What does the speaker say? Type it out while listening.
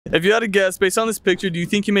If you had to guess, based on this picture, do you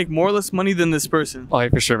think you make more or less money than this person? Oh, he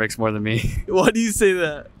for sure makes more than me. Why do you say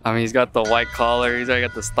that? I mean, he's got the white collar. He's already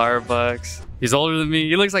got the Starbucks. He's older than me.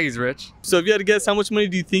 He looks like he's rich. So if you had to guess, how much money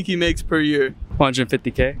do you think he makes per year?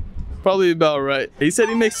 150K. Probably about right. He said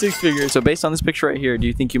he makes 6 figures. So based on this picture right here, do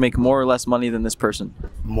you think you make more or less money than this person?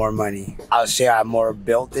 More money. I would say I'm more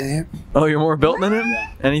built than him. Oh, you're more built than him? Yeah.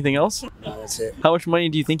 Anything else? No, that's it. How much money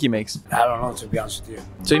do you think he makes? I don't know, to be honest with you.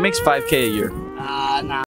 So he makes 5K a year. Nah.